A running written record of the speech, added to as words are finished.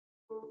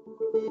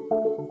Hello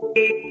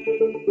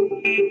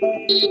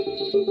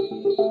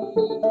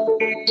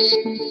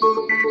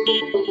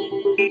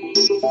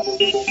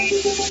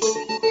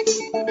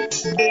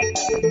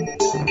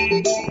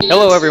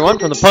everyone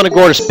from the Punta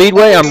Gorda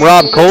Speedway. I'm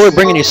Rob Kohler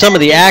bringing you some of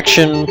the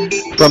action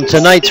from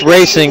tonight's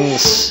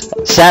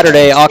racings,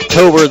 Saturday,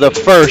 October the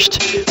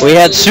 1st. We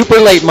had super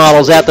late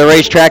models at the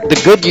racetrack, the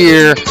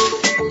Goodyear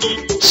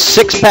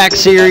 6-pack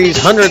series,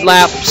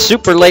 100-lap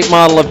super late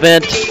model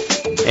event.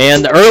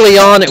 And early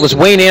on, it was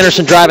Wayne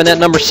Anderson driving that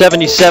number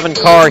 77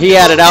 car. He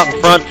had it out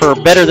in front for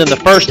better than the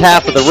first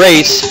half of the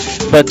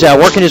race, but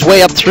working his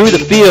way up through the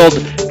field,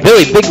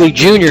 Billy Bigley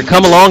Jr.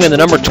 come along in the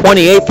number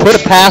 28, put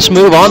a pass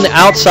move on the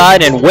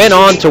outside and went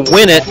on to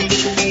win it.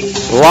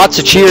 Lots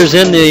of cheers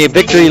in the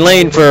victory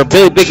lane for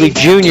Billy Bigley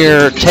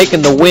Jr.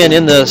 taking the win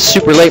in the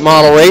super late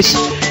model race.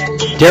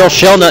 Daryl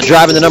Shellnut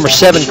driving the number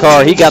 7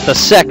 car. He got the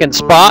second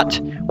spot.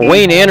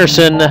 Wayne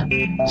Anderson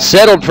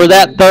settled for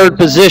that third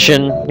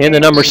position in the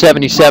number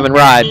 77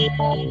 ride.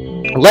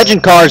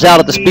 Legend cars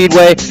out at the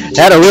Speedway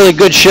had a really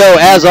good show,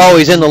 as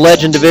always, in the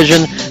Legend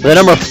division. The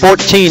number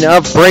 14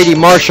 of Brady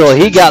Marshall,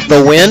 he got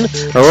the win.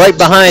 Right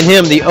behind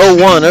him, the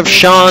 01 of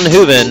Sean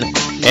Hooven.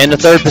 And the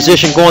third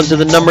position going to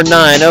the number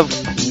 9 of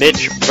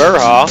Mitch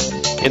Verha.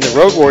 In the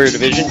Road Warrior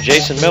division,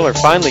 Jason Miller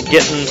finally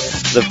getting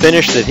the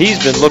finish that he's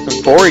been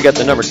looking for. He got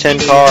the number 10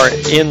 car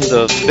in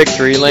the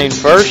victory lane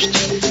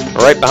first.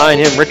 Right behind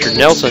him, Richard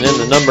Nelson in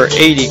the number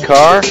 80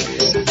 car.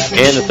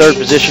 And the third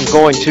position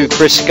going to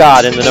Chris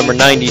Scott in the number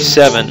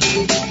 97.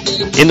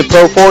 In the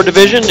Pro 4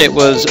 division, it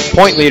was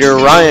point leader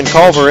Ryan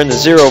Culver in the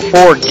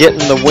 04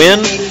 getting the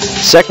win.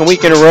 Second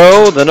week in a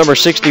row, the number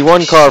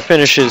 61 car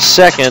finishes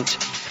second.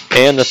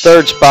 And the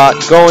third spot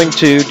going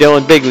to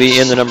Dylan Bigley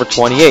in the number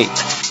 28.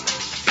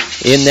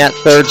 In that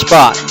third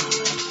spot.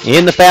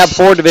 In the Fab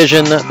 4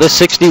 division, the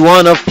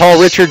 61 of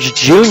Paul Richards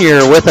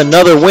Jr. with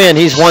another win.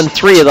 He's won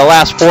 3 of the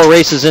last 4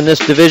 races in this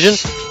division.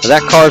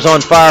 That car's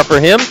on fire for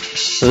him.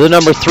 The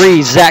number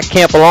 3, Zach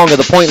Campolonga,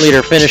 the point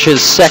leader,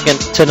 finishes second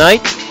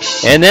tonight.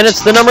 And then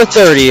it's the number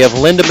 30 of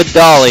Linda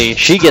Badali.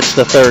 She gets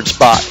the third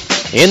spot.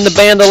 In the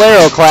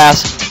Bandolero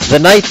class, the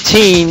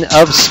 19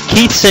 of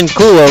Keith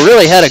Sincula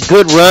really had a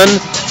good run,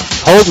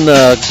 holding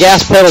the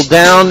gas pedal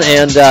down,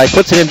 and he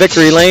puts it in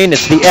victory lane.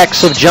 It's the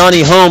X of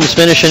Johnny Holmes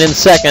finishing in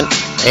second,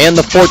 and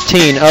the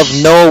 14 of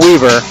Noah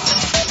Weaver.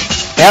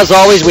 As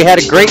always, we had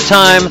a great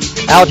time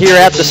out here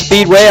at the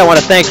Speedway. I want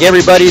to thank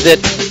everybody that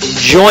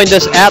joined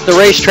us at the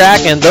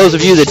racetrack, and those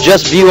of you that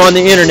just view on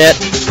the internet.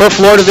 For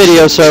Florida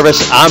Video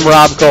Service, I'm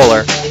Rob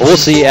Kohler. We'll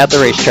see you at the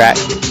racetrack.